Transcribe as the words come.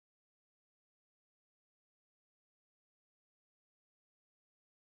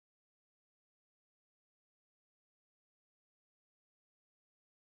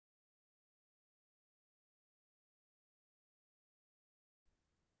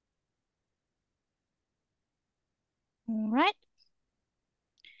All right.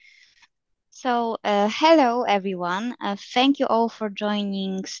 Hello everyone. Thank you all for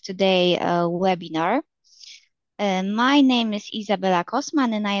joining today webinar. My name is Izabela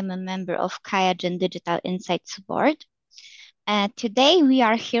Kosman and I am a member of QIAGEN Digital Insights Board. Today we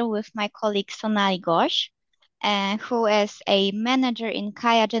are here with my colleague Sonali Ghosh, who is a manager in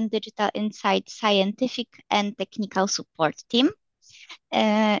QIAGEN Digital Insights Scientific and Technical Support Team.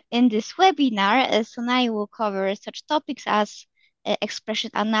 In this webinar, Sonali will cover such topics as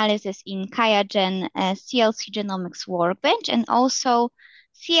expression analysis in QIAGEN CLC Genomics Workbench and also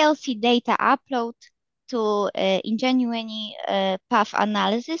CLC data upload to Ingenuity Path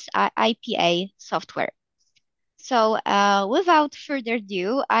Analysis IPA software. Without further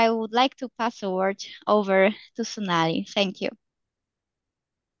ado, I would like to pass a word over to Sonali. Thank you.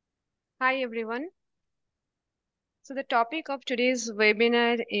 Hi everyone. So the topic of today's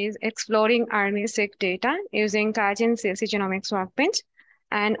webinar is exploring RNA-seq data using QIAGEN CLC Genomics Workbench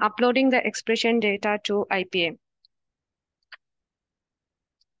and uploading the expression data to IPA.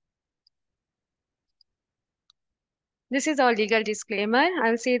 This is our legal disclaimer.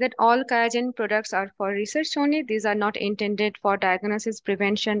 I'll say that all QIAGEN products are for research only. These are not intended for diagnosis,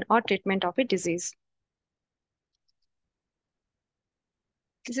 prevention, or treatment of a disease.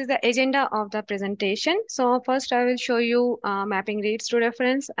 This is the agenda of the presentation. So first I will show you mapping reads to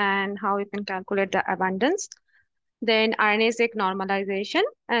reference and how you can calculate the abundance. Then RNA-seq normalization,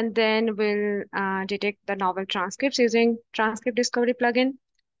 and then we'll detect the novel transcripts using transcript discovery plugin.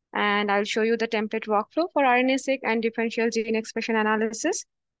 And I'll show you the template workflow for RNA-seq and differential gene expression analysis.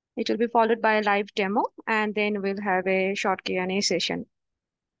 It will be followed by a live demo, and then we'll have a short Q&A session.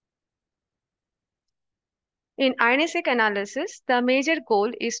 In RNA-seq analysis, the major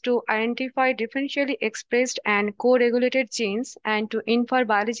goal is to identify differentially expressed and co-regulated genes and to infer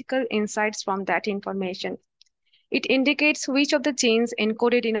biological insights from that information. It indicates which of the genes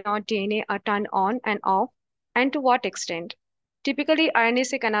encoded in our DNA are turned on and off, and to what extent. Typically,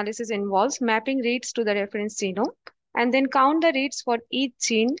 RNA-seq analysis involves mapping reads to the reference genome and then count the reads for each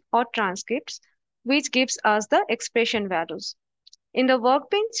gene or transcripts, which gives us the expression values. In the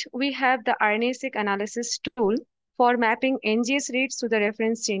workbench, we have the RNA-seq analysis tool for mapping NGS reads to the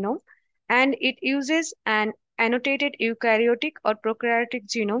reference genome, and it uses an annotated eukaryotic or prokaryotic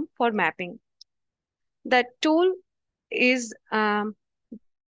genome for mapping. The tool is done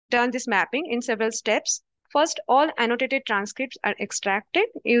this mapping in several steps. First, all annotated transcripts are extracted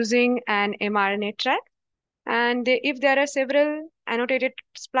using an mRNA track. And if there are several annotated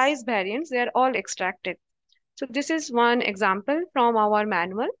splice variants, they are all extracted. So this is one example from our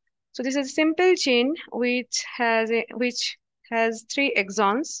manual. So this is a simple chain which has 3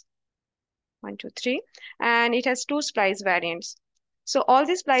 exons, 1, 2, 3, and it has 2 splice variants. So all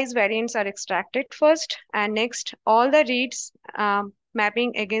these splice variants are extracted first, and next all the reads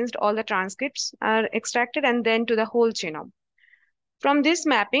mapping against all the transcripts are extracted and then to the whole genome. From this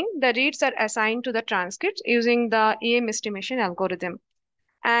mapping, the reads are assigned to the transcripts using the EM estimation algorithm.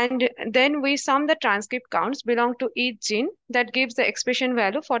 And then we sum the transcript counts belong to each gene that gives the expression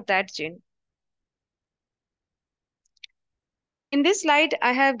value for that gene. In this slide,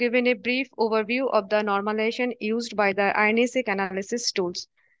 I have given a brief overview of the normalization used by the RNA-seq analysis tools.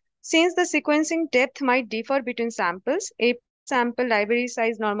 Since the sequencing depth might differ between samples, a sample library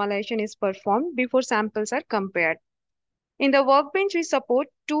size normalization is performed before samples are compared. In the workbench, we support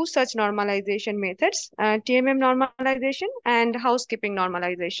 2 such normalization methods, TMM normalization and housekeeping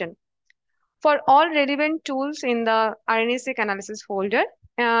normalization. For all relevant tools in the RNA-seq analysis folder,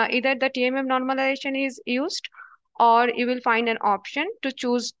 either the TMM normalization is used or you will find an option to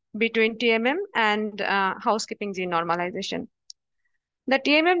choose between TMM and housekeeping gene normalization. The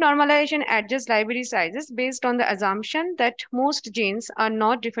TMM normalization adjusts library sizes based on the assumption that most genes are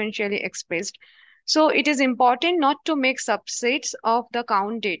not differentially expressed. So it is important not to make subsets of the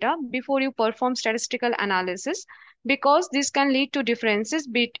count data before you perform statistical analysis because this can lead to differences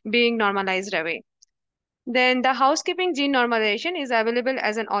being normalized away. Then the housekeeping gene normalization is available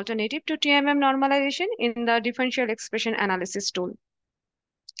as an alternative to TMM normalization in the differential expression analysis tool.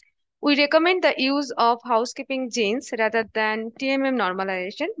 We recommend the use of housekeeping genes rather than TMM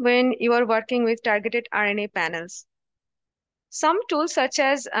normalization when you are working with targeted RNA panels. Some tools such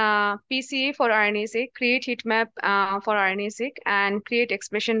as PCA for RNA-seq, Create Heatmap for RNA-seq, and Create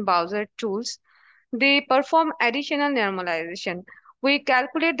Expression Browser tools, they perform additional normalization. We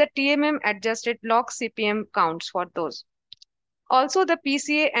calculate the TMM adjusted log CPM counts for those. Also, the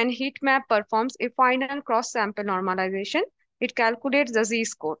PCA and Heatmap performs a final cross-sample normalization. It calculates the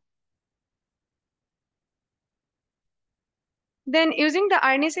Z-score. Then using the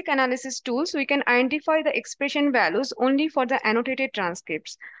RNA-seq analysis tools, we can identify the expression values only for the annotated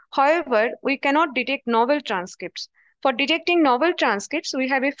transcripts. However, we cannot detect novel transcripts. For detecting novel transcripts, we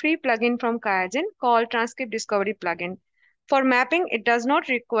have a free plugin from QIAGEN called Transcript Discovery plugin. For mapping, it does not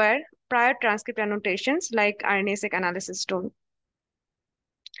require prior transcript annotations like RNA-seq analysis tool.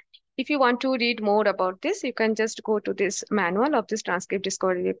 If you want to read more about this, you can just go to this manual of this Transcript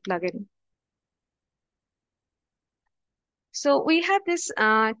Discovery plugin. So we have this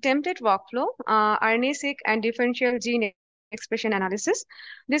template workflow, RNA-seq and differential gene expression analysis.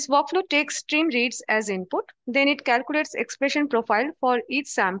 This workflow takes stream reads as input, then it calculates expression profile for each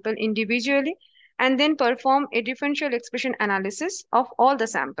sample individually, and then perform a differential expression analysis of all the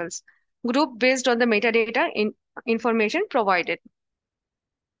samples, grouped based on the metadata information provided.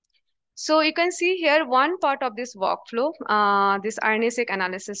 So you can see here one part of this workflow, this RNA-seq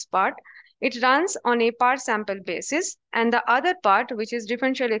analysis part. It runs on a per sample basis, and the other part, which is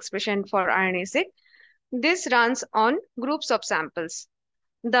differential expression for RNA-seq, this runs on groups of samples.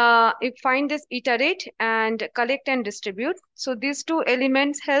 You find this iterate and collect and distribute. So these two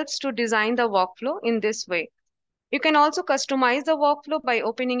elements helps to design the workflow in this way. You can also customize the workflow by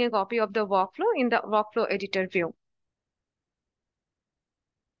opening a copy of the workflow in the workflow editor view.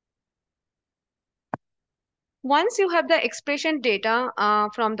 Once you have the expression data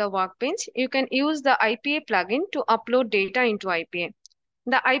from the workbench, you can use the IPA plugin to upload data into IPA.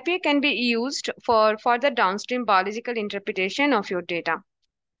 The IPA can be used for further downstream biological interpretation of your data.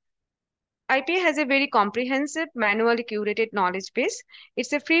 IPA has a very comprehensive, manually curated knowledge base.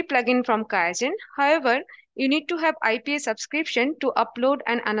 It's a free plugin from QIAGEN. However, you need to have IPA subscription to upload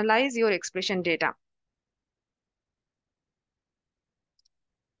and analyze your expression data.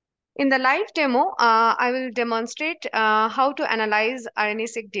 In the live demo, I will demonstrate how to analyze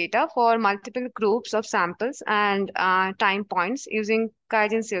RNA-seq data for multiple groups of samples and time points using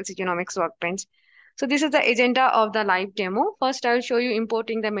QIAGEN CLC Genomics Workbench. So this is the agenda of the live demo. First, I will show you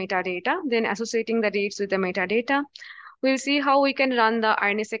importing the metadata, then associating the reads with the metadata. We'll see how we can run the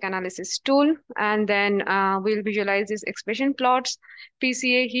RNA-seq analysis tool, and then we'll visualize these expression plots,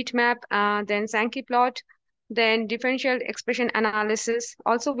 PCA heat map, then Sankey plot, then differential expression analysis.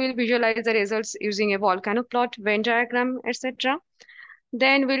 Also, we'll visualize the results using a volcano plot, Venn diagram, etc.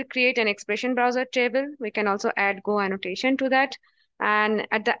 Then we'll create an expression browser table. We can also add Go annotation to that. And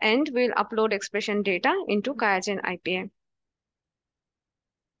at the end, we'll upload expression data into QIAGEN IPA.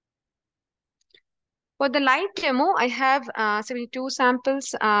 For the live demo, I have 72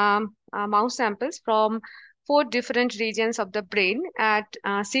 samples, mouse samples from 4 different regions of the brain at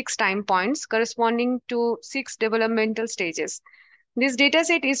 6 time points corresponding to 6 developmental stages. This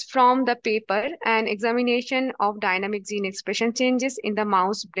dataset is from the paper An Examination of Dynamic Gene Expression Changes in the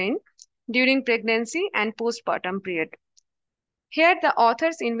Mouse Brain During Pregnancy and Postpartum Period. Here, the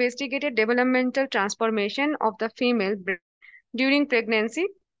authors investigated developmental transformation of the female brain during pregnancy,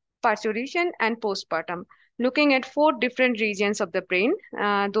 parturition, and postpartum, looking at 4 different regions of the brain.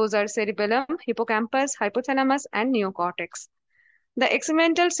 Those are cerebellum, hippocampus, hypothalamus, and neocortex. The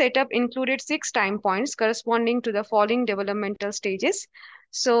experimental setup included 6 time points corresponding to the following developmental stages.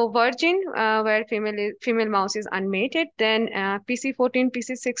 So virgin, where female mouse is unmated, then PC14,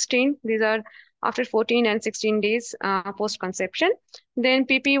 PC16, these are after 14 and 16 days post-conception. Then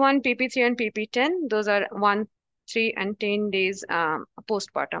PP1, PP3, and PP10, those are 1, 3, and 10 days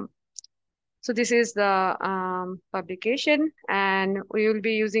postpartum. So this is the publication, and we will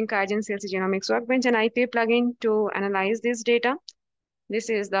be using QIAGEN CLC Genomics Workbench and IPA plugin to analyze this data. This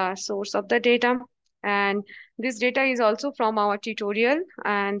is the source of the data, and this data is also from our tutorial,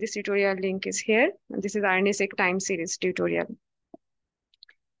 and this tutorial link is here. This is RNA-seq time series tutorial.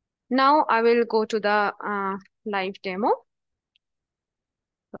 Now I will go to the live demo.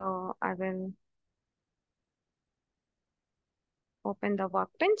 So I will open the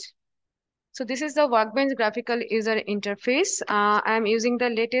workbench. So this is the Workbench graphical user interface. I am using the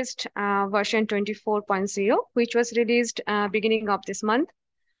latest version 24.0, which was released beginning of this month,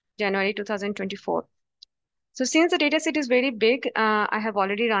 January 2024. So since the dataset is very big, I have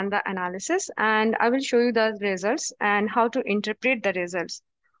already run the analysis, and I will show you the results and how to interpret the results.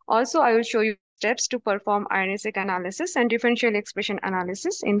 Also, I will show you steps to perform RNA-seq analysis and differential expression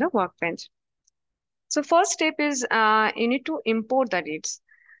analysis in the Workbench. So first step is you need to import the reads.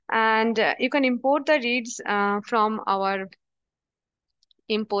 And you can import the reads from our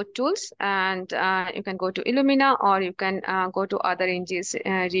import tools, and you can go to Illumina, or you can go to other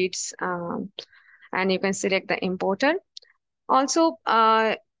NGS reads, and you can select the importer. Also,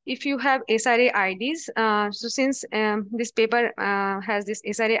 if you have SRA IDs, so since this paper has this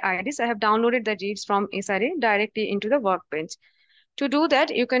SRA IDs, I have downloaded the reads from SRA directly into the Workbench. To do that,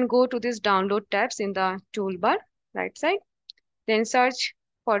 you can go to these download tabs in the toolbar, right side, then search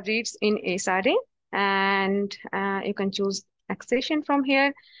for reads in SRA, and you can choose accession from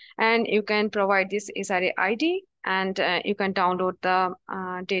here, and you can provide this SRA ID, and you can download the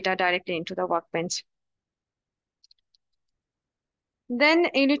data directly into the workbench. Then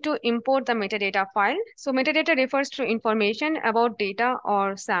you need to import the metadata file. So metadata refers to information about data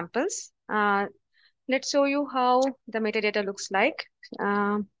or samples. Let's show you how the metadata looks like.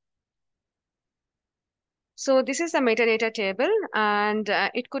 So this is a metadata table, and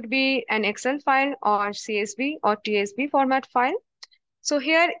it could be an Excel file or CSV or TSV format file. So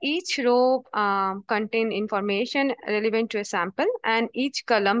here each row contain information relevant to a sample, and each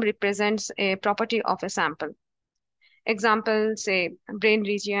column represents a property of a sample. Example, say brain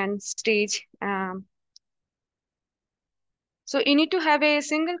region, stage. So you need to have a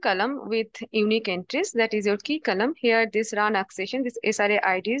single column with unique entries. That is your key column. Here, this run accession, this SRA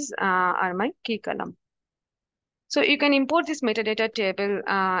IDs are my key column. So you can import this metadata table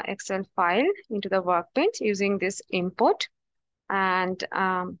Excel file into the workbench using this import and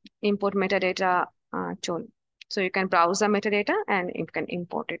import metadata tool. So you can browse the metadata and you can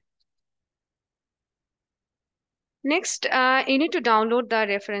import it. Next, you need to download the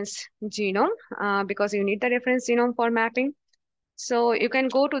reference genome because you need the reference genome for mapping. So you can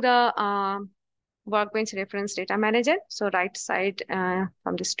go to the Workbench Reference Data Manager. So right side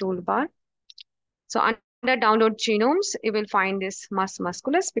from this toolbar. So under Download Genomes, you will find this mus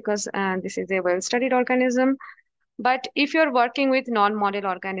musculus because this is a well-studied organism. But if you're working with non-model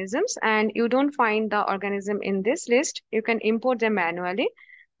organisms and you don't find the organism in this list, you can import them manually.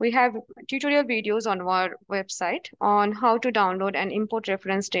 We have tutorial videos on our website on how to download and import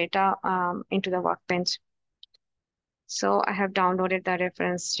reference data into the Workbench. So I have downloaded the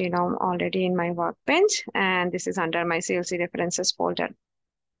reference genome already in my Workbench, and this is under my CLC references folder.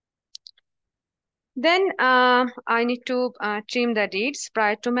 Then I need to trim the reads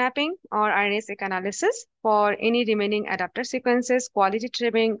prior to mapping or RNA-seq analysis for any remaining adapter sequences, quality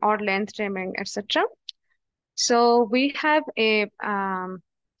trimming or length trimming, etc. So we have a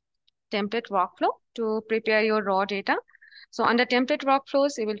template workflow to prepare your raw data. So under template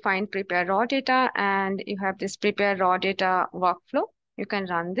workflows, you will find prepare raw data, and you have this prepare raw data workflow. You can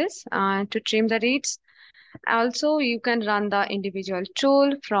run this to trim the reads. Also, you can run the individual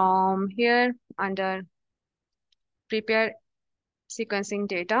tool from here under prepare sequencing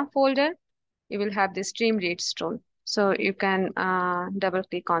data folder. You will have this trim reads tool. So you can double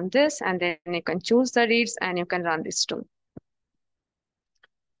click on this, and then you can choose the reads and you can run this tool.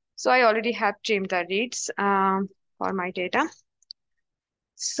 So I already have trimmed the reads for my data.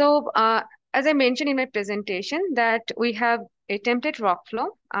 So as I mentioned in my presentation that we have a template workflow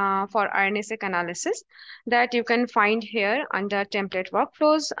for RNA-seq analysis that you can find here under template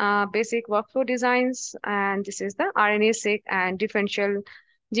workflows, basic workflow designs, and this is the RNA-seq and differential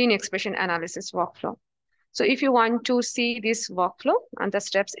gene expression analysis workflow. So if you want to see this workflow and the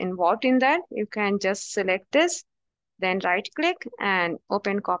steps involved in that, you can just select this, then right click and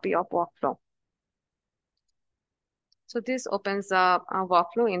open copy of workflow. So this opens up a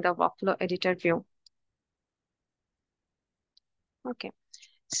workflow in the workflow editor view. Okay.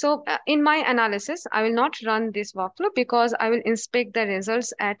 So in my analysis, I will not run this workflow because I will inspect the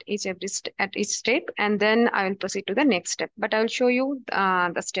results at each step, and then I will proceed to the next step. But I will show you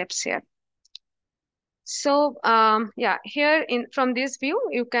the steps here. So yeah, here from this view,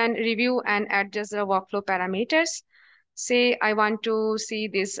 you can review and adjust the workflow parameters. Say I want to see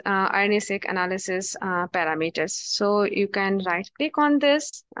this RNA-seq analysis parameters. So you can right click on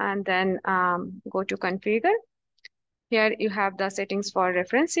this and then go to configure. Here you have the settings for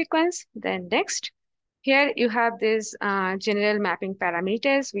reference sequence. Then next, here you have this general mapping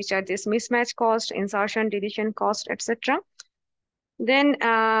parameters, which are this mismatch cost, insertion, deletion cost, etc. Then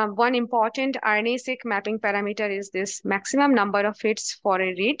one important RNA-seq mapping parameter is this maximum number of hits for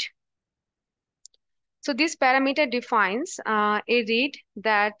a read. So this parameter defines a read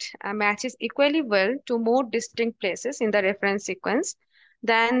that matches equally well to more distinct places in the reference sequence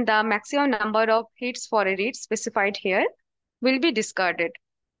than the maximum number of hits for a read specified here will be discarded.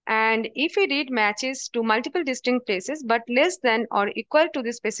 And if a read matches to multiple distinct places but less than or equal to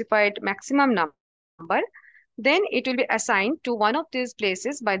the specified maximum number, then it will be assigned to one of these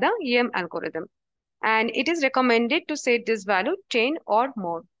places by the EM algorithm. And it is recommended to set this value 10 or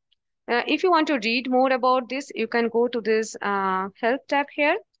more. If you want to read more about this, you can go to this help tab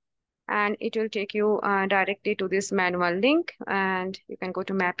here, and it will take you directly to this manual link, and you can go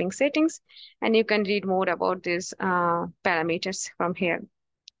to mapping settings and you can read more about these parameters from here.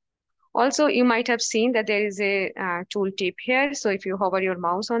 Also, you might have seen that there is a tooltip here. So if you hover your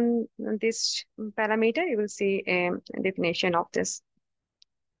mouse on this parameter, you will see a definition of this.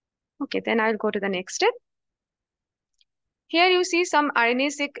 Okay, then I'll go to the next step. Here you see some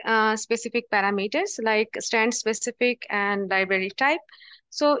RNA-seq specific parameters like strand specific and library type.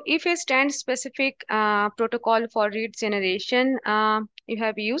 So if a strand specific protocol for read generation you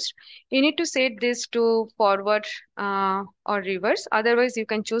have used, you need to set this to forward or reverse. Otherwise, you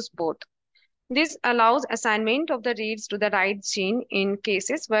can choose both. This allows assignment of the reads to the right gene in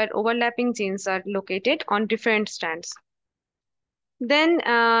cases where overlapping genes are located on different strands. Then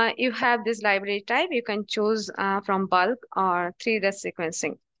you have this library type. You can choose from bulk or 3'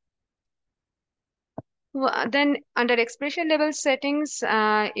 sequencing. Then under expression level settings,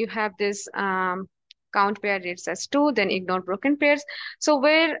 you have this count pair reads as 2, then ignore broken pairs. So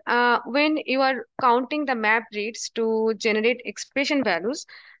when you are counting the map reads to generate expression values,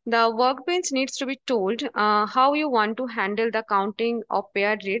 the workbench needs to be told how you want to handle the counting of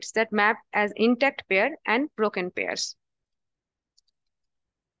paired reads that map as intact pair and broken pairs.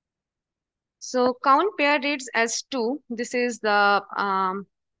 So count pair reads as 2. This is the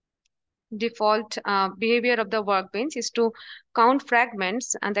default behavior of the workbench is to count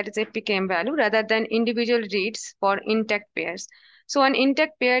fragments, and that is a pkm value, rather than individual reads for intact pairs. So an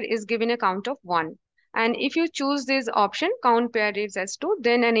intact pair is given a count of 1. And if you choose this option, count pair reads as 2,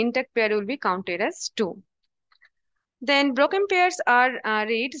 then an intact pair will be counted as 2. Then broken pairs are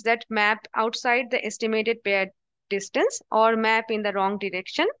reads that map outside the estimated pair distance or map in the wrong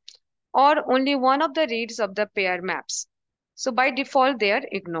direction, or only one of the reads of the pair maps. So by default, they are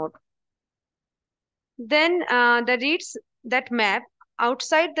ignored. Then the reads that map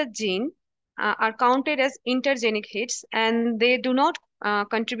outside the gene are counted as intergenic hits, and they do not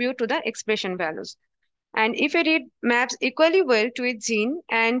contribute to the expression values. And if a read maps equally well to a gene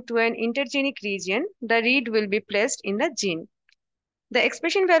and to an intergenic region, the read will be placed in the gene. The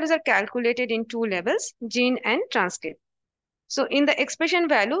expression values are calculated in 2 levels, gene and transcript. So in the expression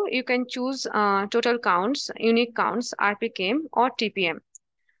value, you can choose total counts, unique counts, RPKM or TPM.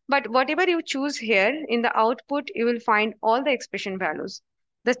 But whatever you choose here, in the output, you will find all the expression values.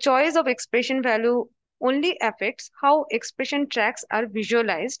 The choice of expression value only affects how expression tracks are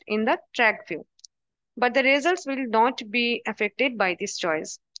visualized in the track view. But the results will not be affected by this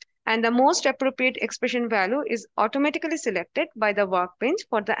choice. And the most appropriate expression value is automatically selected by the workbench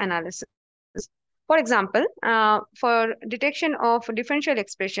for the analysis. For example, for detection of differential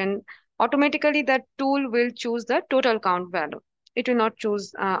expression, automatically the tool will choose the total count value. It will not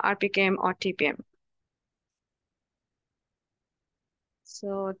choose RPKM or TPM.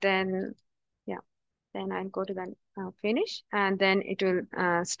 So then, yeah, then I'll go to the finish, and then it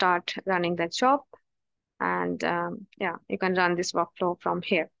will start running the job. And yeah, you can run this workflow from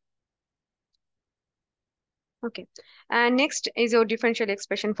here. Okay, and next is your differential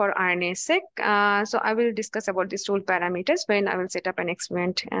expression for RNA-seq. So I will discuss about these tool parameters when I will set up an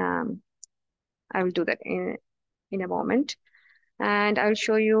experiment. I will do that in a moment. And I will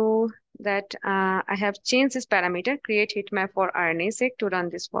show you that I have changed this parameter, create heat map for RNA-seq, to run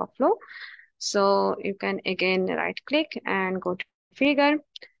this workflow. So you can again right click and go to figure.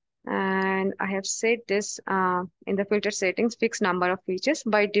 And I have set this in the filter settings, fixed number of features.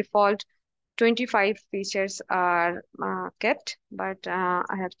 By default, 25 features are kept, but I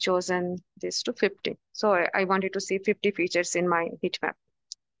have chosen this to 50. So I wanted to see 50 features in my heat map.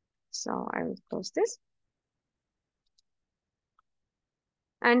 So I will close this.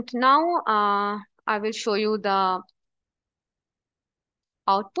 And now I will show you the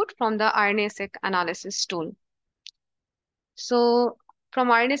output from the RNA-seq analysis tool. So from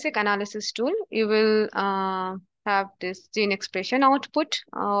RNA-seq analysis tool, you will have this gene expression output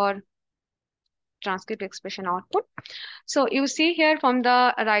or transcript expression output. So you see here from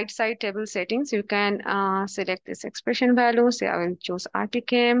the right side table settings, you can select this expression value. Say I will choose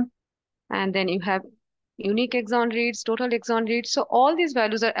RTKM, and then you have unique exon reads, total exon reads. So all these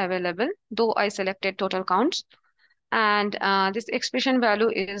values are available, though I selected total counts. And this expression value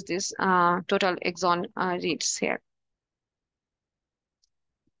is this total exon reads here.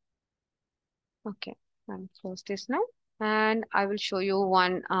 Okay, I'll close this now. And I will show you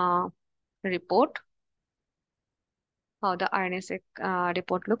one report, how the RNA-seq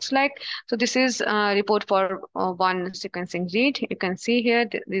report looks like. So this is a report for one sequencing read. You can see here,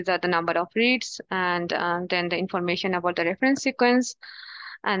 these are the number of reads, and then the information about the reference sequence.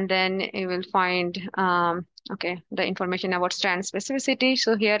 And then you will find, okay, the information about strand specificity.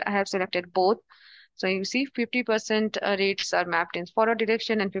 So here I have selected both. So you see 50% reads are mapped in forward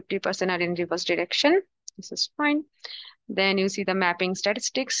direction and 50% are in reverse direction. This is fine. Then you see the mapping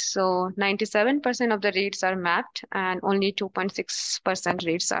statistics. So 97% of the reads are mapped and only 2.6%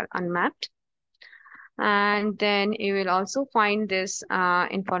 reads are unmapped. And then you will also find this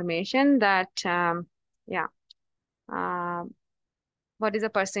information that, yeah, uh, what is the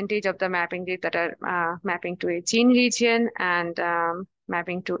percentage of the mapping rate that are mapping to a gene region and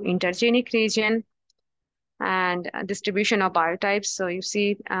mapping to intergenic region and distribution of biotypes. So you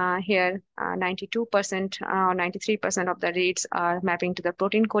see here 92% or 93% of the reads are mapping to the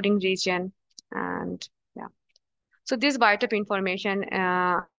protein coding region. And yeah, so this biotype information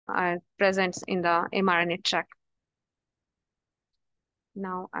are present in the mRNA track.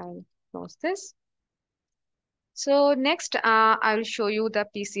 Now I'll close this. So next, I will show you the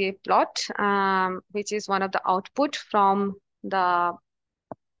PCA plot, which is one of the output from the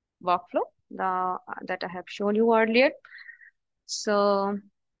workflow that I have shown you earlier. So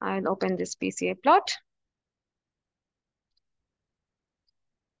I'll open this PCA plot.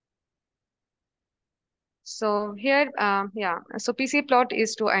 So here, so PCA plot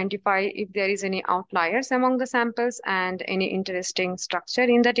is to identify if there is any outliers among the samples and any interesting structure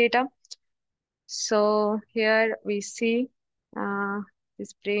in the data. So here we see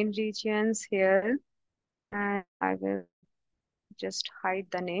these brain regions here, and I will just hide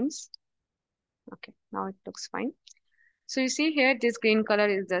the names. Okay, now it looks fine. So you see here, this green color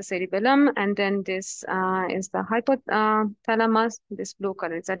is the cerebellum, and then this is the hypothalamus. This blue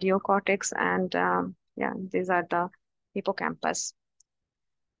color is the neocortex, and yeah, these are the hippocampus.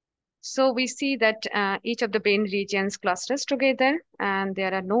 So we see that each of the brain regions clusters together, and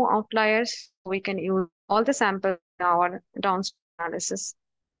there are no outliers. We can use all the samples in our downstream analysis.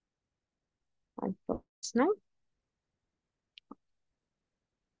 I'll focus now.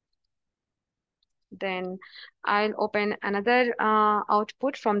 Then I'll open another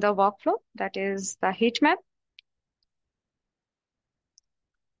output from the workflow, that is the heat map.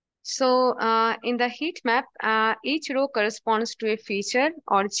 So in the heat map, each row corresponds to a feature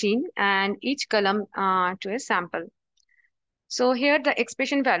or gene and each column to a sample. So here the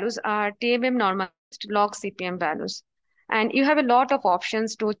expression values are TMM normalized log CPM values. And you have a lot of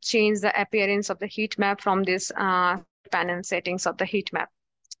options to change the appearance of the heat map from this panel settings of the heat map.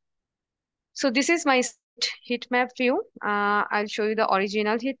 So this is my heat map view. I'll show you the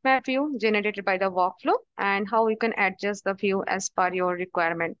original heat map view generated by the workflow and how you can adjust the view as per your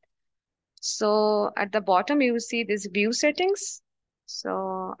requirement. So at the bottom, you see this view settings.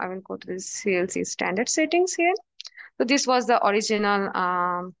 So I will go to this CLC standard settings here. So this was the original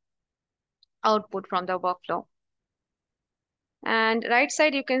output from the workflow. And right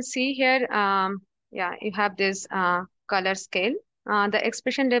side, you can see here, yeah, you have this color scale. The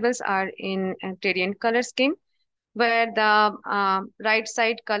expression labels are in a gradient color scheme, where the right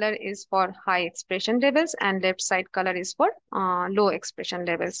side color is for high expression levels and left side color is for low expression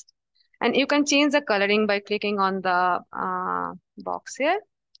levels. And you can change the coloring by clicking on the box here.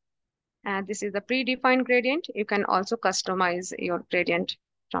 And this is the predefined gradient. You can also customize your gradient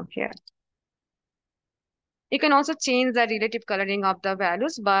from here. You can also change the relative coloring of the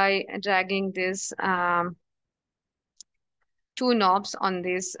values by dragging this two knobs on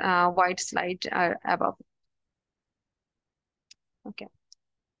this white slide above. Okay.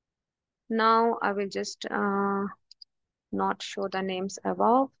 Now I will just not show the names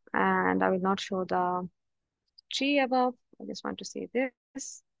above, and I will not show the tree above. I just want to see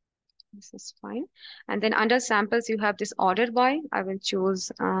this. This is fine. And then under samples, you have this order by. I will choose,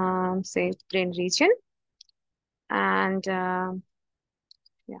 say, brain region. And yeah,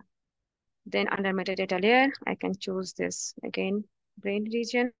 then under metadata layer, I can choose this again, brain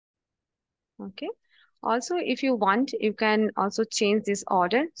region. Okay. Also, if you want, you can also change this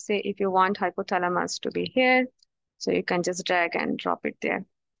order. Say if you want hypothalamus to be here, so you can just drag and drop it there.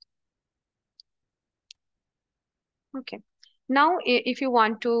 Okay. Now, if you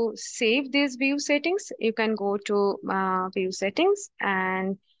want to save these view settings, you can go to view settings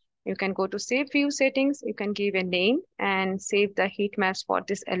and you can go to save view settings. You can give a name and save the heat maps for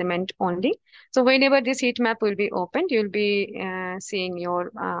this element only. So whenever this heat map will be opened, you'll be seeing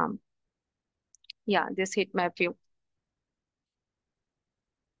your, yeah, this heat map view.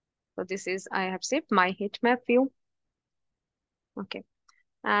 So this is, I have saved my heat map view. Okay.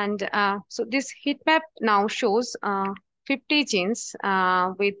 And so this heat map now shows 50 genes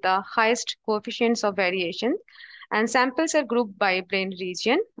with the highest coefficients of variation, and samples are grouped by brain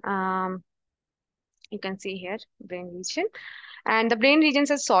region. You can see here brain region, and the brain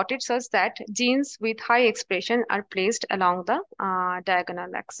regions are sorted such that genes with high expression are placed along the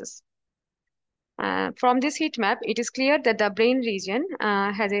diagonal axis. From this heat map, it is clear that the brain region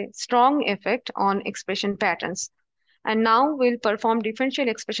has a strong effect on expression patterns. And now we'll perform differential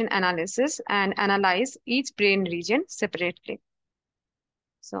expression analysis and analyze each brain region separately.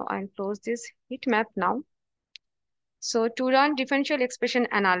 So I'll close this heat map now. So to run differential expression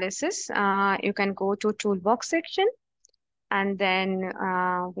analysis, you can go to toolbox section, and then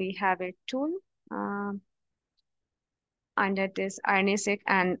we have a tool uh, under this RNA-seq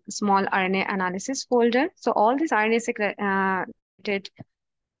and small RNA analysis folder. So all these RNA-seq related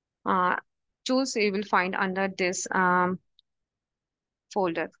uh, tools you will find under this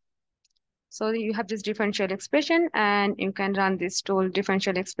folder. So you have this differential expression, and you can run this tool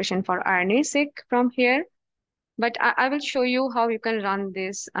differential expression for RNA-seq from here. But I will show you how you can run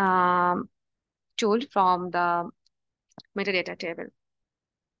this tool from the metadata table.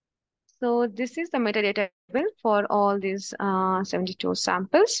 So this is the metadata table for all these 72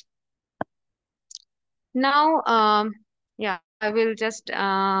 samples. Now, yeah, I will just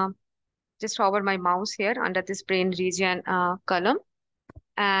hover my mouse here under this brain region column,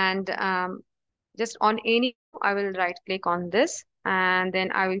 and just on any, I will right click on this, and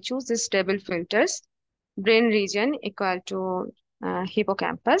then I will choose this table filters, brain region equal to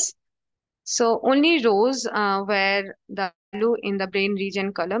hippocampus. So only rows where the value in the brain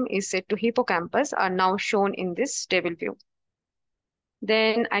region column is set to hippocampus are now shown in this table view.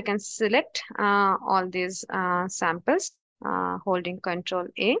 Then I can select all these samples holding Control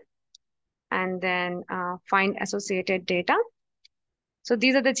A, and then find associated data. So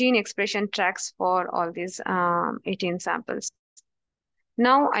these are the gene expression tracks for all these 18 samples.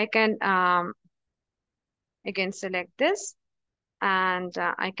 Now I can again select this, and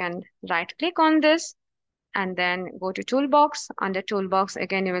I can right click on this and then go to toolbox. Under toolbox,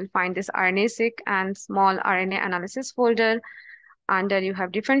 again, you will find this RNA-seq and small RNA analysis folder. Under you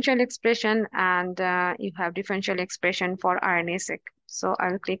have differential expression, and you have differential expression for RNA-seq. So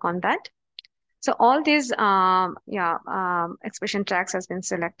I will click on that. So all these expression tracks has been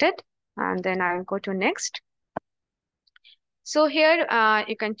selected, and then I will go to next. So here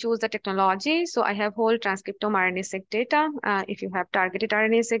you can choose the technology. So I have whole transcriptome RNA-seq data. If you have targeted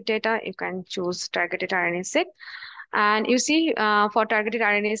RNA-seq data, you can choose targeted RNA-seq. And you see, for targeted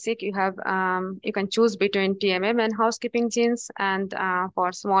RNA-seq, you can choose between TMM and housekeeping genes, and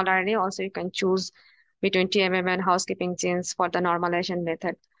for small RNA, also you can choose between TMM and housekeeping genes for the normalization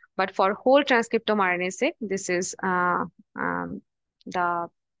method. But for whole transcriptome RNA-seq, this is the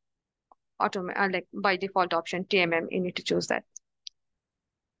like by default option TMM. You need to choose that.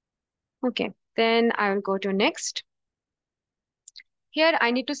 Okay, then I will go to next. Here I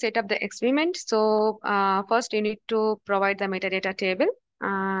need to set up the experiment. So first you need to provide the metadata table.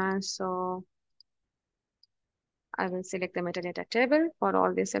 So I will select the metadata table for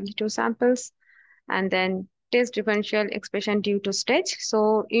all the 72 samples, and then test differential expression due to stage.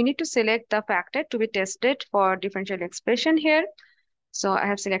 So you need to select the factor to be tested for differential expression here. So I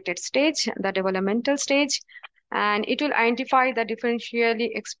have selected stage, the developmental stage, and it will identify the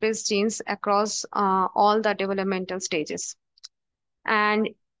differentially expressed genes across all the developmental stages. And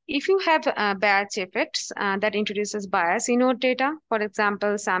if you have batch effects that introduces bias in your data, for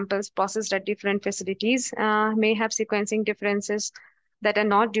example, samples processed at different facilities may have sequencing differences that are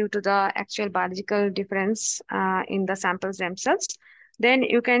not due to the actual biological difference in the samples themselves, then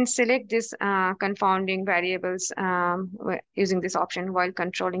you can select this confounding variables using this option while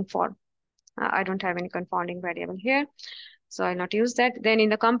controlling for. I don't have any confounding variable here, so I'll not use that. Then in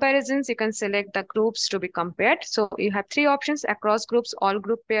the comparisons, you can select the groups to be compared. So you have three options: across groups, all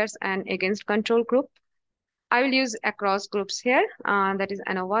group pairs, and against control group. I will use across groups here. That is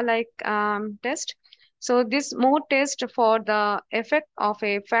ANOVA-like test. So this mode test for the effect of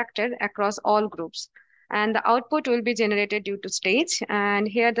a factor across all groups. And the output will be generated due to stage. And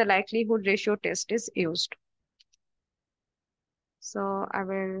here the likelihood ratio test is used. So I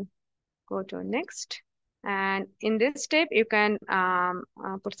will go to next. And in this step, you can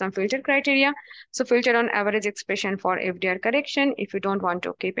put some filter criteria. So filter on average expression for FDR correction. If you don't want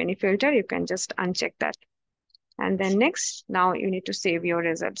to keep any filter, you can just uncheck that. And then next, now you need to save your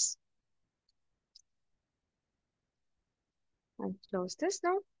results. I'll close this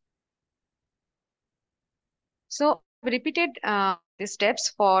now. So I've repeated the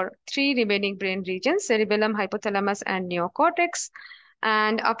steps for three remaining brain regions: cerebellum, hypothalamus, and neocortex.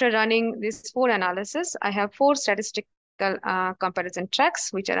 And after running these four analysis, I have four statistical comparison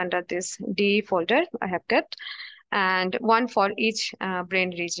tracks, which are under this D folder I have kept, and one for each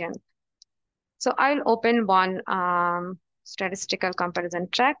brain region. So I'll open one statistical comparison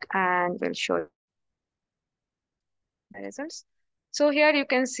track and will show you the results. So here you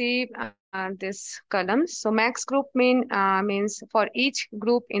can see this column. So max group means for each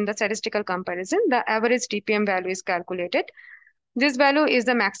group in the statistical comparison, the average TPM value is calculated. This value is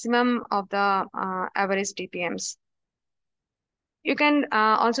the maximum of the average TPMs. You can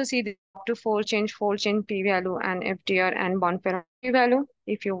also see the up to fold change p-value and FTR and Bonferroni p-value.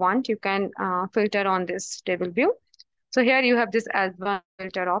 If you want, you can filter on this table view. So here you have this advanced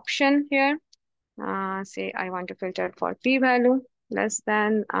filter option here. Say I want to filter for p-value less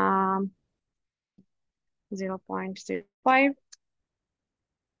than 0.05.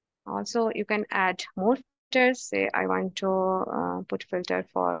 Also, you can add more filters. Say I want to put filter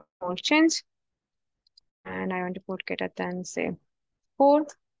for fold change, and I want to put greater than say 4.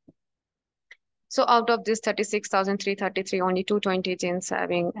 So out of this 36,333, only 220 genes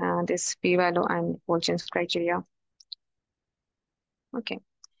having this p-value and fold change criteria. Okay.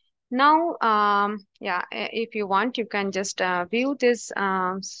 Now, yeah, if you want, you can just view this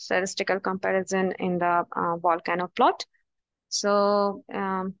statistical comparison in the volcano plot. So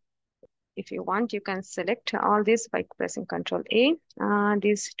if you want, you can select all this by pressing Control A,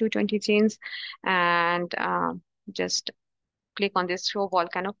 these 220 genes, and just click on this Show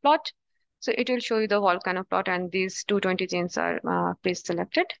Volcano Plot. So it will show you the volcano plot, and these 220 genes are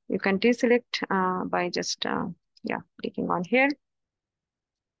pre-selected. You can deselect by just yeah, clicking on here.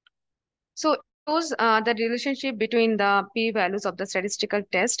 So it shows the relationship between the p-values of the statistical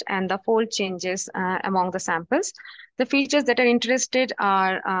test and the fold changes among the samples. The features that are interested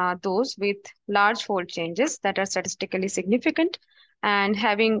are those with large fold changes that are statistically significant and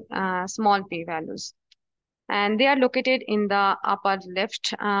having small p-values. And they are located in the upper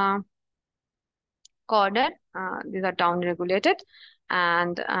left corner. These are down-regulated.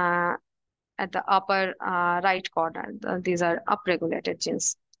 And at the upper right corner, these are up-regulated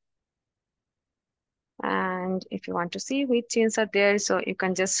genes. And if you want to see which genes are there, so you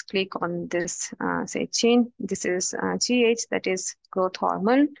can just click on this, say, gene. This is GH, that is growth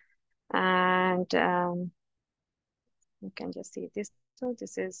hormone. And you can just see this. So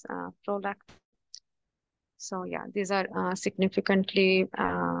this is prolactin. So yeah, these are significantly,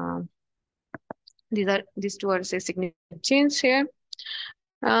 these two are say significant genes here.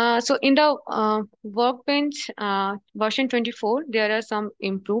 So in the Workbench version 24, there are some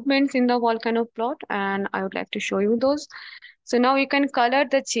improvements in the volcano plot, and I would like to show you those. So now you can color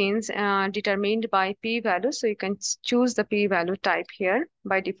the genes determined by p-value. So you can choose the p-value type here.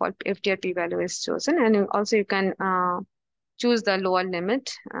 By default, FTR p-value is chosen, and also you can choose the lower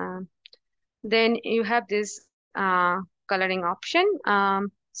limit. Then you have this coloring option.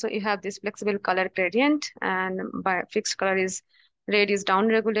 So you have this flexible color gradient, and by fixed color is red is down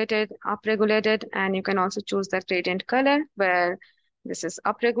regulated, up regulated, and you can also choose the gradient color where this is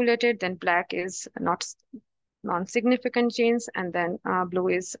up regulated, then black is not non-significant genes, and then blue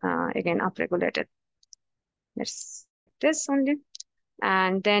is again up regulated. Let's this only.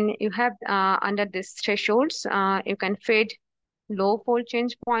 And then you have under this thresholds, you can fade low fold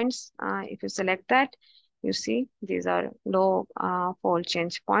change points. If you select that, you see these are low fold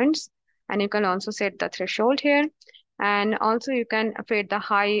change points. And you can also set the threshold here. And also you can fade the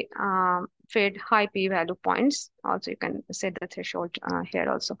fade high p-value points. Also you can set the threshold here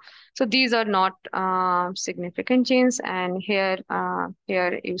also. So these are not significant genes. And here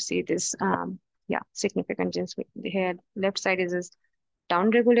you see this yeah, significant genes. Here left side is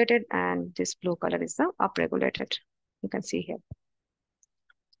down regulated, and this blue color is the up regulated. You can see here.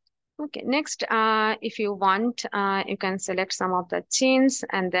 Okay, next, if you want, you can select some of the genes,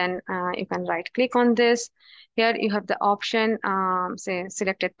 and then you can right click on this. Here you have the option, say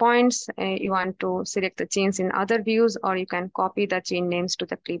selected points. You want to select the genes in other views, or you can copy the gene names to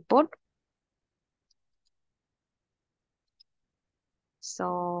the clipboard.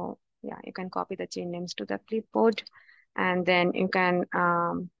 So yeah, you can copy the gene names to the clipboard, and then you can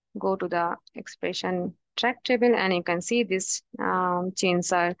go to the expression track table, and you can see these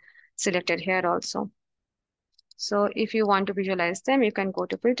genes are selected here also. So if you want to visualize them, you can go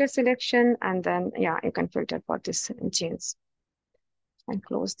to filter selection, and then yeah, you can filter for these genes. And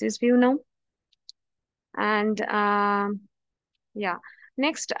close this view now. And yeah,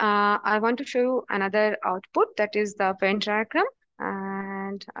 next I want to show you another output, that is the Venn diagram.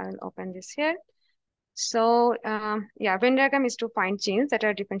 And I'll open this here. So yeah, Venn diagram is to find genes that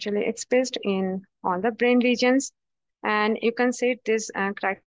are differentially expressed in all the brain regions. And you can set this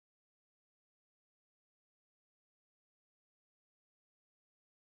criteria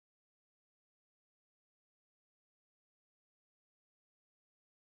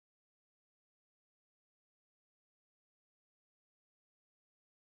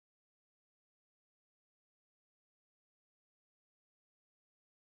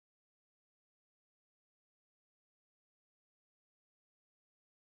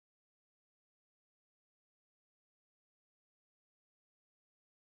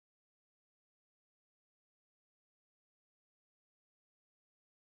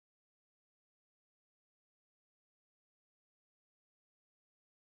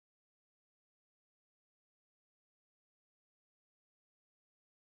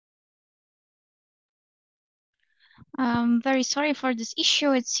I'm very sorry for this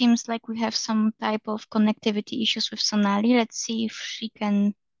issue. It seems like we have some type of connectivity issues with Sonali. Let's see if she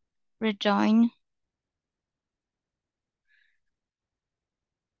can rejoin.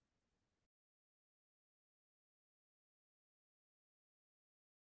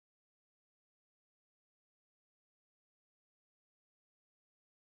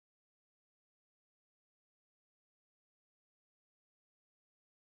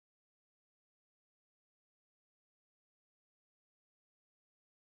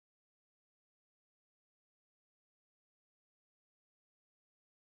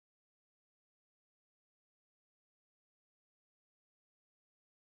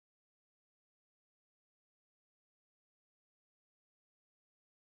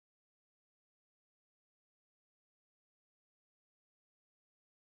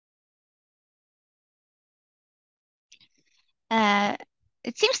 Uh,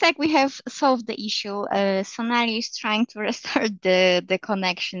 it seems like we have solved the issue. Sonali is trying to restart the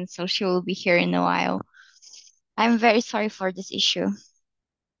connection, so she will be here in a while. I'm very sorry for this issue.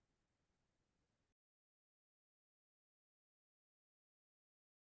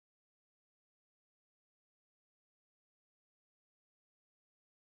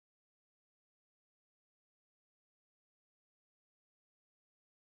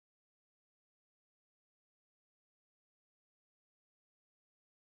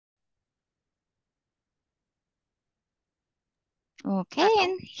 Okay, Hello.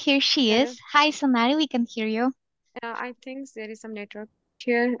 and here she Hello. is. Hi, Sonali, we can hear you. I think there is some network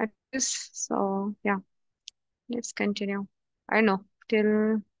here at this. So yeah, let's continue. I don't know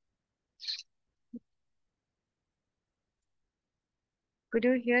till. Could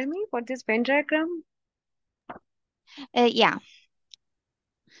you hear me for this Venn diagram? Yeah,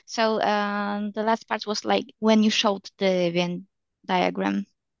 so the last part was like when you showed the Venn diagram.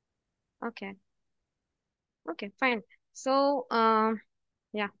 Okay. Okay. Fine. So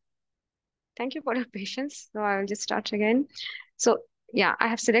yeah. Thank you for your patience. So I will just start again. So yeah, I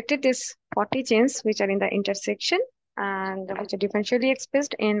have selected this 40 genes which are in the intersection and which are differentially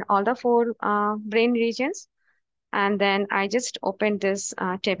expressed in all the four brain regions. And then I just opened this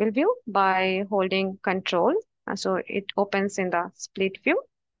table view by holding control. So it opens in the split view.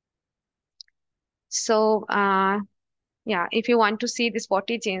 So yeah, if you want to see these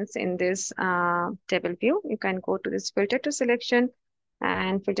 40 genes in this table view, you can go to this filter to selection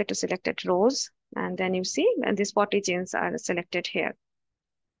and filter to selected rows. And then you see that these 40 genes are selected here.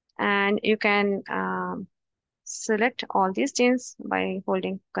 And you can select all these genes by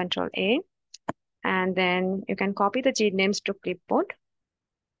holding Control A. And then you can copy the gene names to clipboard.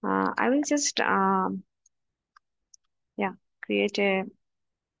 I will just yeah, create a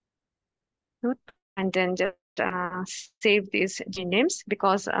notepad and then just save these gene names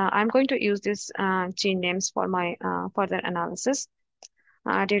because I'm going to use these gene names for my further analysis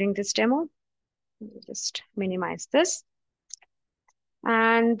during this demo. Just minimize this.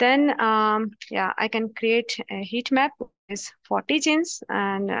 And then, yeah, I can create a heat map with these 40 genes.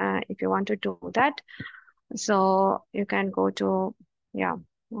 And if you want to do that, so you can go to, yeah,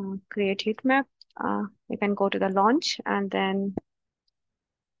 create heat map. You can go to the launch and then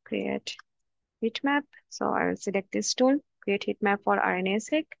create heat map. So I will select this tool, create heat map for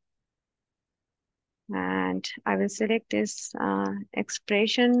RNA-seq. And I will select this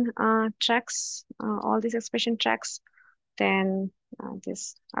expression tracks, all these expression tracks. Then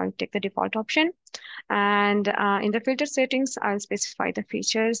this, I'll take the default option. And in the filter settings, I'll specify the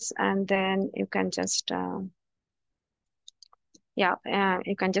features and then you can just, yeah,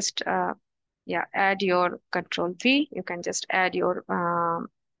 you can just, yeah, add your control V. You can just add your,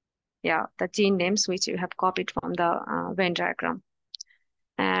 yeah, the gene names which you have copied from the Venn diagram.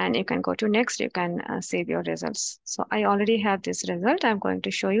 And you can go to next, you can save your results. So I already have this result. I'm going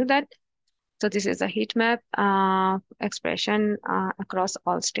to show you that. So this is a heat map expression across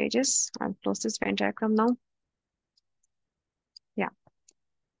all stages. I'll close this Venn diagram now. Yeah.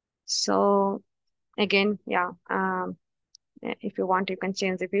 So again, yeah, if you want, you can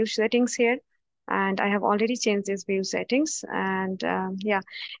change the view settings here. And I have already changed these view settings. And yeah,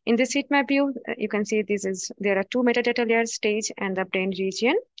 in this heat map view, you can see there are two metadata layers, stage and the brain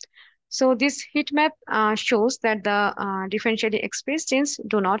region. So this heat map shows that the differentially expressed genes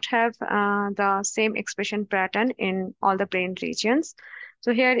do not have the same expression pattern in all the brain regions.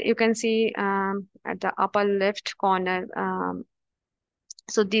 So here you can see at the upper left corner,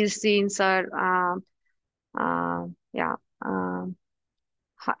 so these genes are, yeah,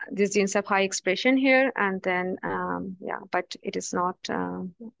 these genes have high expression here, and then, yeah, but it is not,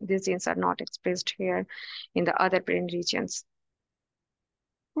 these genes are not expressed here in the other brain regions.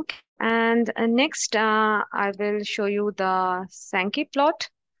 Okay, and next I will show you the Sankey plot.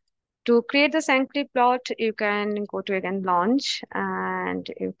 To create the Sankey plot, you can go to again launch and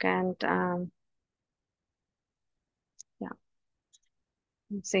you can yeah,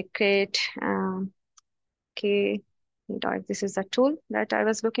 say create key medoid. This is the tool that I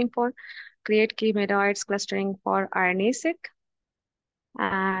was looking for. Create key medoids clustering for RNA-seq.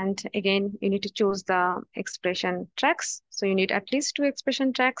 And again, you need to choose the expression tracks. So you need at least two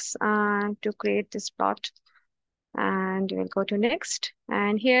expression tracks to create this plot. And we'll go to next.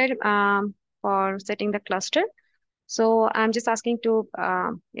 And here for setting the cluster. So I'm just asking to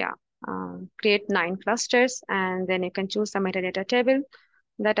create 9 clusters, and then you can choose the metadata table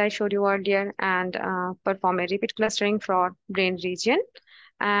that I showed you earlier and perform a repeat clustering for brain region.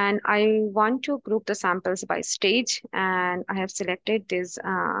 And I want to group the samples by stage, and I have selected these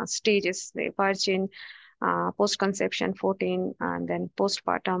stages, the virgin, post-conception 14, and then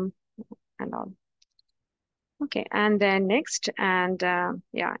postpartum and all. Okay, and then next, and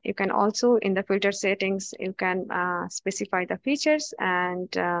you can also in the filter settings, you can specify the features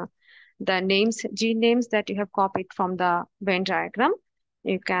and the names, gene names that you have copied from the Venn diagram.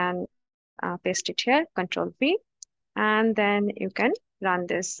 You can paste it here, Control V, and then you can run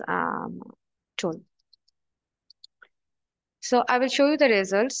this tool. So I will show you the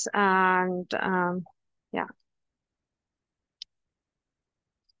results and yeah.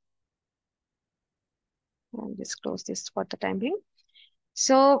 I'll just close this for the time being.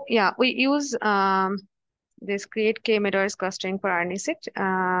 So yeah, we use this create k-medoids clustering for RNA-seq.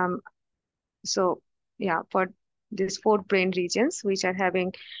 So yeah, for these 4 brain regions, which are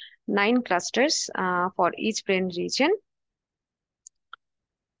having 9 clusters for each brain region.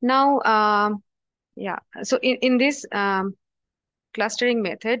 Now, so in this clustering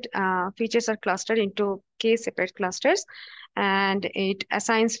method, features are clustered into k separate clusters, and it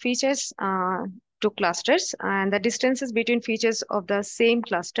assigns features to clusters, and the distances between features of the same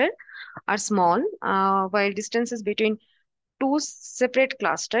cluster are small, while distances between 2 separate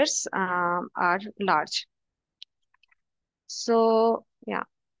clusters are large. So yeah,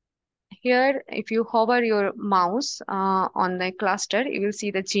 here if you hover your mouse on the cluster, you will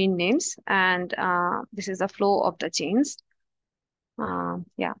see the gene names, and this is the flow of the genes.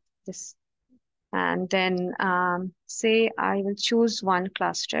 Yeah, this. And then say I will choose one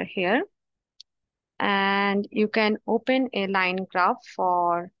cluster here, and you can open a line graph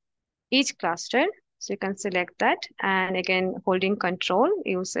for each cluster. So you can select that, and again holding control,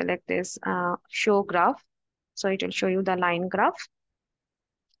 you select this show graph. So it will show you the line graph.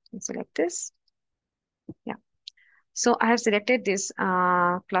 And select this. Yeah. So I have selected this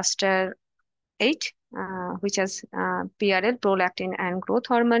cluster 8, which has PRL, prolactin, and growth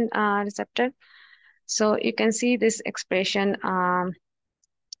hormone receptor. So you can see this expression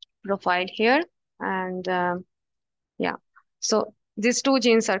profile here, and yeah, so these 2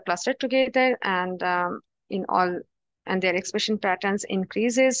 genes are clustered together, and in all, and their expression patterns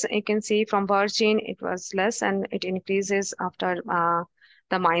increases. You can see from virgin it was less, and it increases after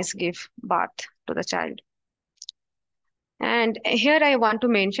the mice give birth to the child. And here I want to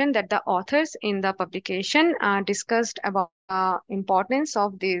mention that the authors in the publication discussed about the importance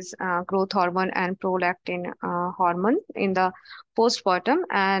of these growth hormone and prolactin hormone in the postpartum,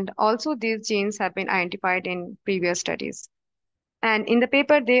 and also these genes have been identified in previous studies. And in the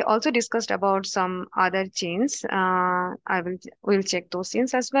paper, they also discussed about some other genes. We'll check those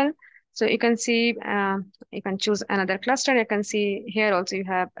genes as well. So you can see, you can choose another cluster. You can see here also you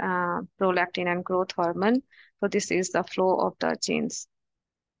have prolactin and growth hormone. So this is the flow of the genes.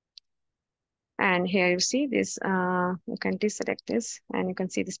 And here you see this, you can deselect this, and you can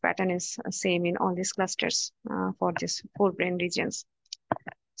see this pattern is same in all these clusters for these 4 brain regions.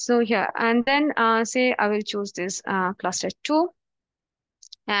 So here, and then say I will choose this cluster 2.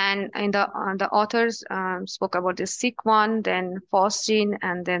 And in the authors spoke about this SIC1, then FOS gene,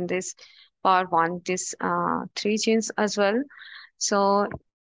 and then this PAR1, this 3 genes as well. So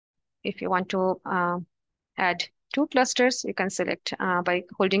if you want to add 2 clusters, you can select by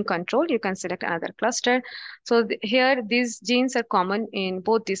holding control, you can select another cluster. So here these genes are common in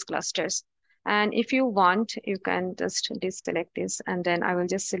both these clusters. And if you want, you can just deselect this, and then I will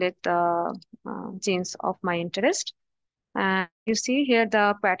just select the genes of my interest. And you see here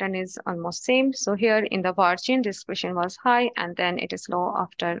the pattern is almost same. So here in the virgin, this expression was high, and then it is low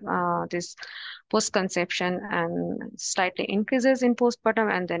after this post-conception, and slightly increases in postpartum,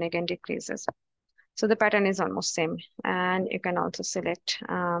 and then again decreases. So the pattern is almost same. And you can also select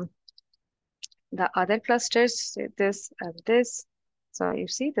the other clusters, this and this. So you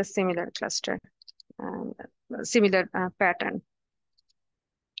see the similar cluster, and similar pattern.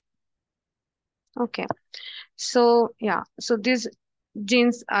 Okay. So yeah, so these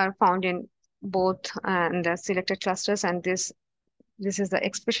genes are found in both and the selected clusters, and this is the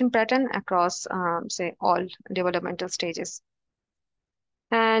expression pattern across say all developmental stages.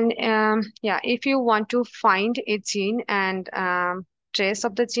 And yeah, if you want to find a gene and trace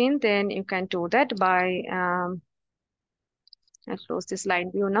of the gene, then you can do that by I close this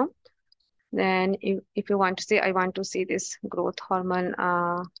line view now. Then if you want to say, I want to see this growth hormone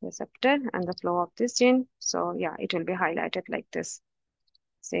receptor and the flow of this gene. So yeah, it will be highlighted like this.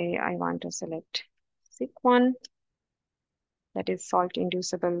 Say I want to select SIC1, that is salt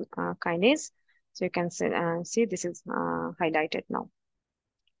inducible kinase. So you can see this is highlighted now.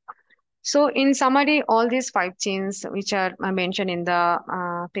 So in summary, all these five genes which are mentioned in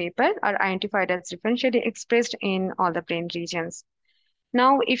the paper are identified as differentially expressed in all the brain regions.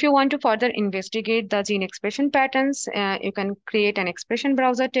 Now, if you want to further investigate the gene expression patterns, you can create an expression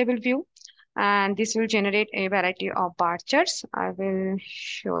browser table view, and this will generate a variety of bar charts. I will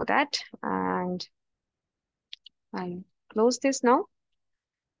show that, and I'll close this now.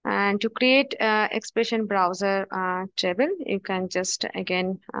 And to create expression browser table, you can just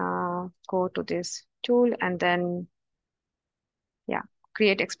again go to this tool and then, yeah,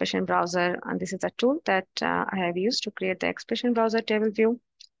 create expression browser. And this is a tool that I have used to create the expression browser table view.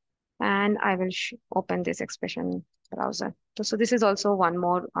 And I will open this expression browser. So this is also one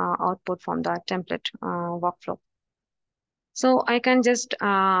more output from the template workflow. So I can just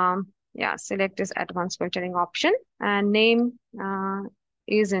yeah, select this advanced filtering option, and name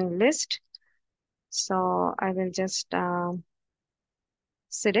is in list. So I will just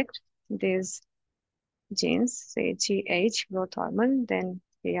select these genes, say GH, growth hormone, then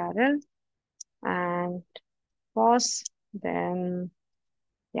PRL, and POS, then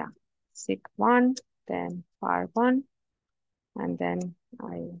yeah, SIC1, then PAR1, and then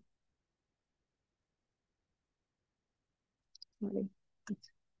sorry,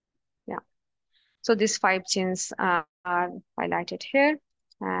 yeah. So these five genes are highlighted here,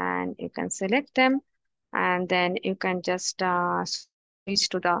 and you can select them, and then you can just switch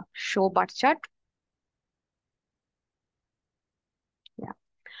to the show bar chart. Yeah.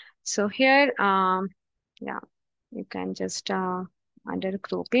 So here, yeah, you can just under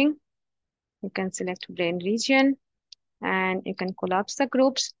grouping, you can select brain region, and you can collapse the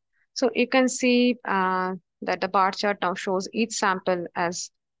groups. So you can see that the bar chart now shows each sample as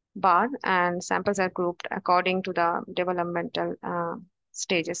bar, and samples are grouped according to the developmental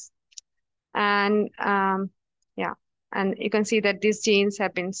stages. And yeah, and you can see that these genes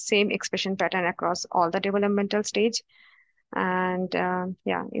have been same expression pattern across all the developmental stage. And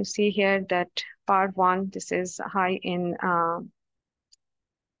yeah, you see here that part one, this is high in,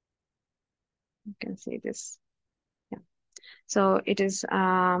 you can see this. Yeah. So it is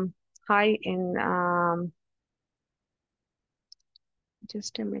high in,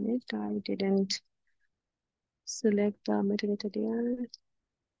 just a minute, I didn't select the metadata.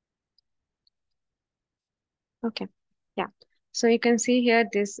 Okay, yeah. So you can see here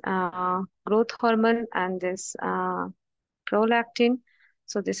this growth hormone and this prolactin.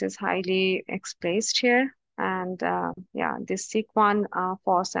 So this is highly expressed here. And yeah, this SIC1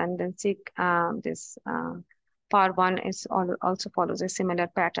 FOS and then this PAR1 is also follows a similar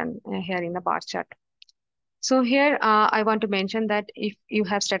pattern here in the bar chart. So here I want to mention that if you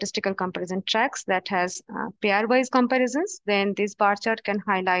have statistical comparison tracks that has pair-wise comparisons, then this bar chart can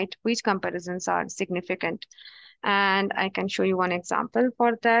highlight which comparisons are significant. And I can show you one example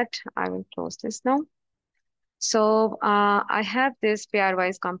for that. I will close this now. So I have this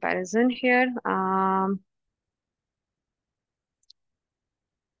pairwise comparison here.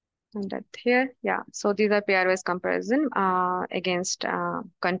 And that here, yeah. So these are pairwise comparison against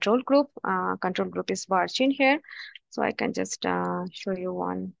control group. Control group is Varchin here. So I can just show you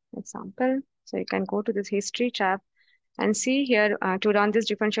one example. So you can go to this history tab and see here to run this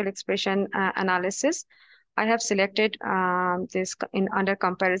differential expression analysis. I have selected this in under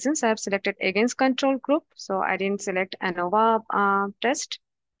comparisons. I have selected against control group. So I didn't select ANOVA test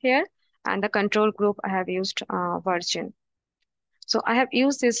here. And the control group, I have used Virgin. So I have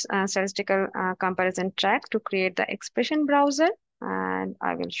used this statistical comparison track to create the expression browser. And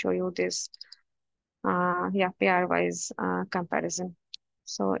I will show you this yeah, pair-wise comparison.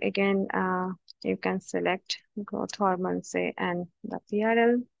 So again, you can select growth hormone, say, and the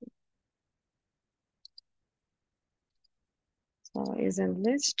PRL. So is in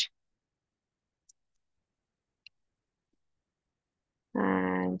list.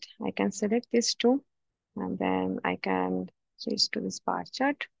 And I can select this two, and then I can switch to this bar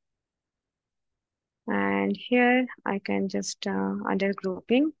chart. And here I can just under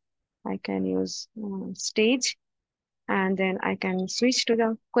grouping, I can use stage, and then I can switch to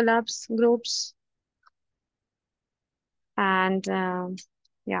the collapse groups. And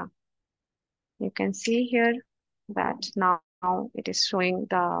yeah, you can see here that now it is showing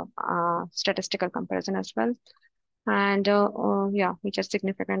the statistical comparison as well. And yeah, which are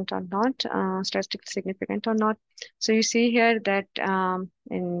significant or not, statistically significant or not. So you see here that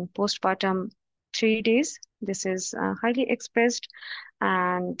in postpartum 3 days, this is highly expressed,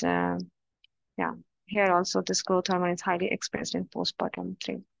 and yeah, here also this growth hormone is highly expressed in postpartum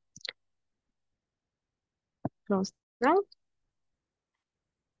 3. Close now.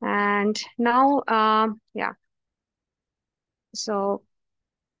 And now, yeah, so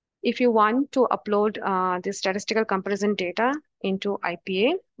if you want to upload the statistical comparison data into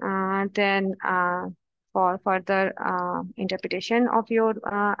IPA, then for further interpretation of your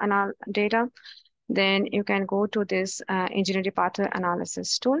data, then you can go to this engineering pathway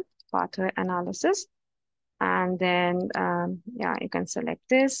analysis tool, pathway analysis, and then yeah, you can select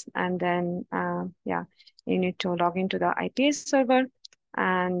this, and then yeah, you need to log into the IPA server.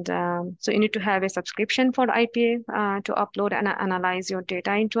 And so you need to have a subscription for IPA to upload and analyze your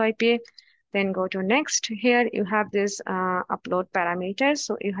data into IPA. Then go to next. Here you have this upload parameters.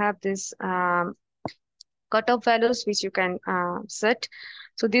 So you have this cutoff values which you can set.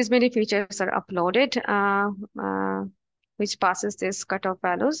 So these many features are uploaded, which passes this cutoff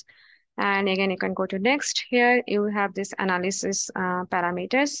values. And again, you can go to next. Here you have this analysis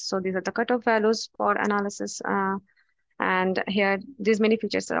parameters. So these are the cutoff values for analysis. And here these many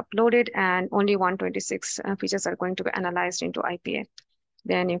features are uploaded, and only 126 features are going to be analyzed into IPA.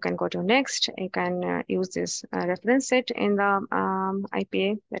 Then you can go to next. You can use this reference set in the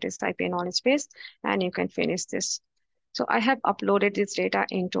IPA, that is IPA knowledge base, and you can finish this. So I have uploaded this data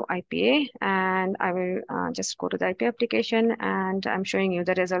into IPA, and I will just go to the IPA application, and I'm showing you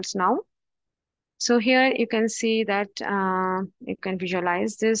the results now. So here you can see that you can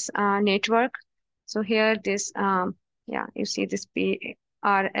visualize this network. So here this, yeah, you see this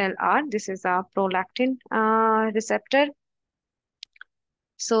PRLR, this is a prolactin receptor.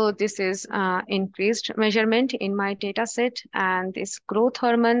 So this is increased measurement in my data set, and this growth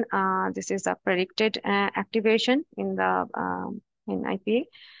hormone, this is a predicted activation in the in IPA.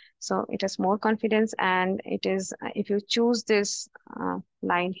 So it has more confidence, and it is if you choose this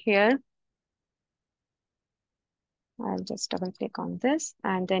line here, I'll just double click on this,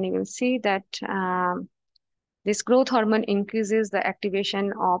 and then you will see that this growth hormone increases the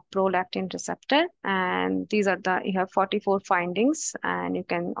activation of prolactin receptor, and these are you have 44 findings, and you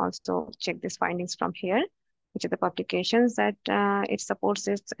can also check these findings from here, which are the publications that it supports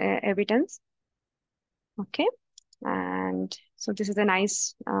its evidence. Okay, and so this is a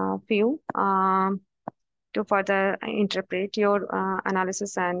nice view to further interpret your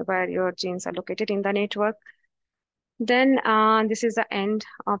analysis and where your genes are located in the network. Then this is the end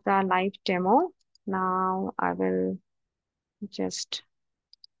of the live demo. Now I will just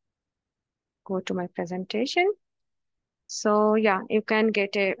go to my presentation. So yeah, you can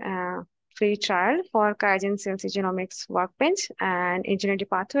get a free trial for QIAGEN CLC Genomics Workbench and Engineering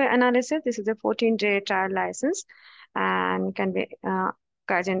Pathway Analysis. This is a 14-day trial license, and can be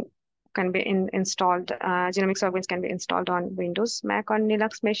QIAGEN can be installed. Genomics Workbench can be installed on Windows, Mac, or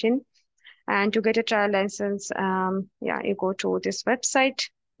Linux machine. And to get a trial license, yeah, you go to this website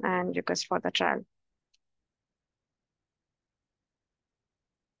and request for the trial.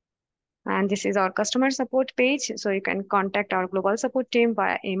 And this is our customer support page. So you can contact our global support team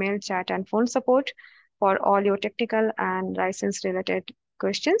via email, chat, and phone support for all your technical and license related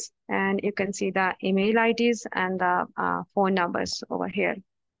questions. And you can see the email IDs and the phone numbers over here.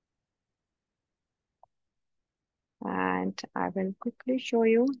 And I will quickly show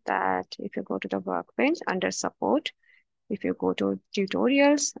you that if you go to the workbench under support, if you go to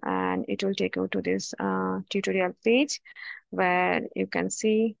tutorials, and it will take you to this tutorial page where you can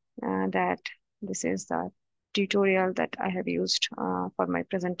see that this is the tutorial that I have used for my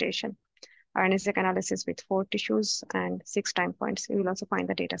presentation. RNA-seq analysis with 4 tissues and 6 time points. You will also find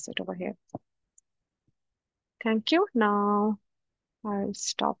the data set over here. Thank you. Now I'll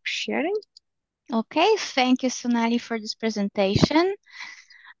stop sharing. Okay, thank you, Sonali, for this presentation.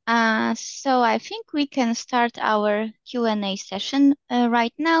 So I think we can start our Q&A session.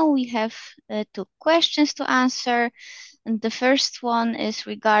 Right now we have 2 questions to answer. And the first one is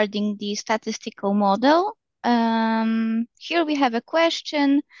regarding the statistical model. Here we have a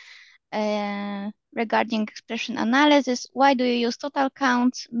question regarding expression analysis. Why do you use total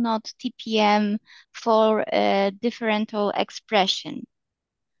count, not TPM, for differential expression?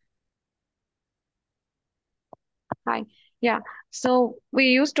 Hi. Yeah, so we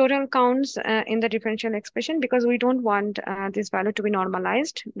use total counts in the differential expression because we don't want this value to be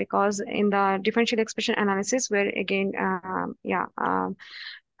normalized, because in the differential expression analysis, where again,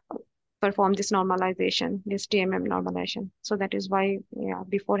 perform this normalization, this TMM normalization. So that is why, yeah,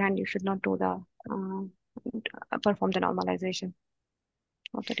 beforehand you should not do the perform the normalization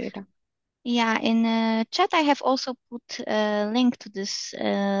of the data Yeah, in chat I have also put a link to this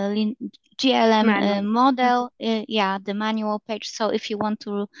GLM manual. Mhm. model. Yeah, the manual page. So if you want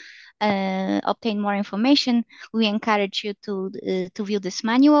to obtain more information, we encourage you to view this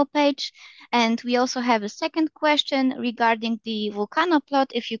manual page. And we also have a second question regarding the volcano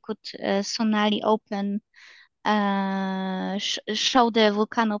plot. If you could, Sonali, open show the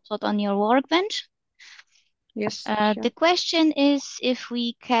volcano plot on your workbench. Yes, The sure. question is if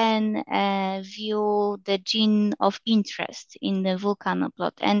we can view the gene of interest in the volcano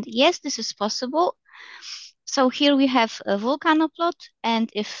plot. And yes, this is possible. So here we have a volcano plot,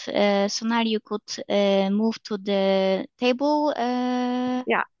 and if Sonali, you could move to the table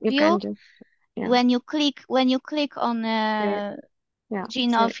Yeah, you can view. just, yeah, When you click on say, yeah,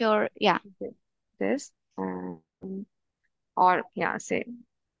 gene say of your, yeah, this, or yeah, say,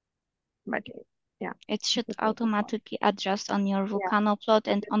 but yeah, it should this is the one. automatically adjust on your Yeah, volcano plot,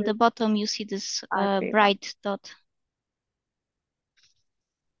 and this on the is bottom you see this RP1. bright dot.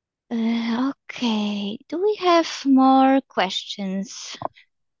 Okay, do we have more questions?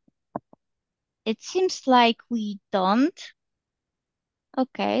 It seems like we don't.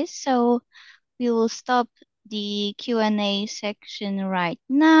 Okay, so we will stop the Q&A section right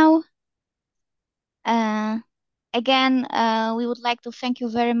now. Uh, Again, we would like to thank you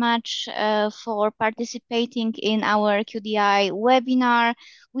very much for participating in our QDI webinar.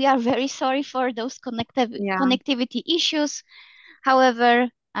 We are very sorry for those Yeah, connectivity issues. However,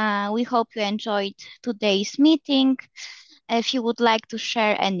 we hope you enjoyed today's meeting. If you would like to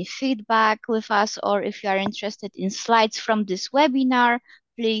share any feedback with us, or if you are interested in slides from this webinar,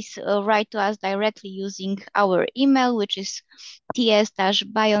 please write to us directly using our email, which is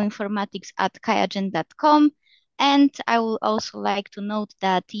ts-bioinformatics@qiagen.com. And I would also like to note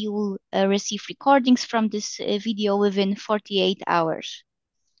that you will receive recordings from this video within 48 hours.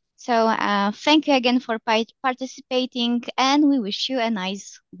 So thank you again for participating, and we wish you a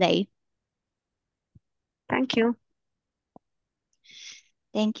nice day. thank you.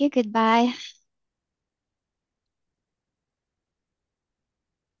 Thank you. Goodbye.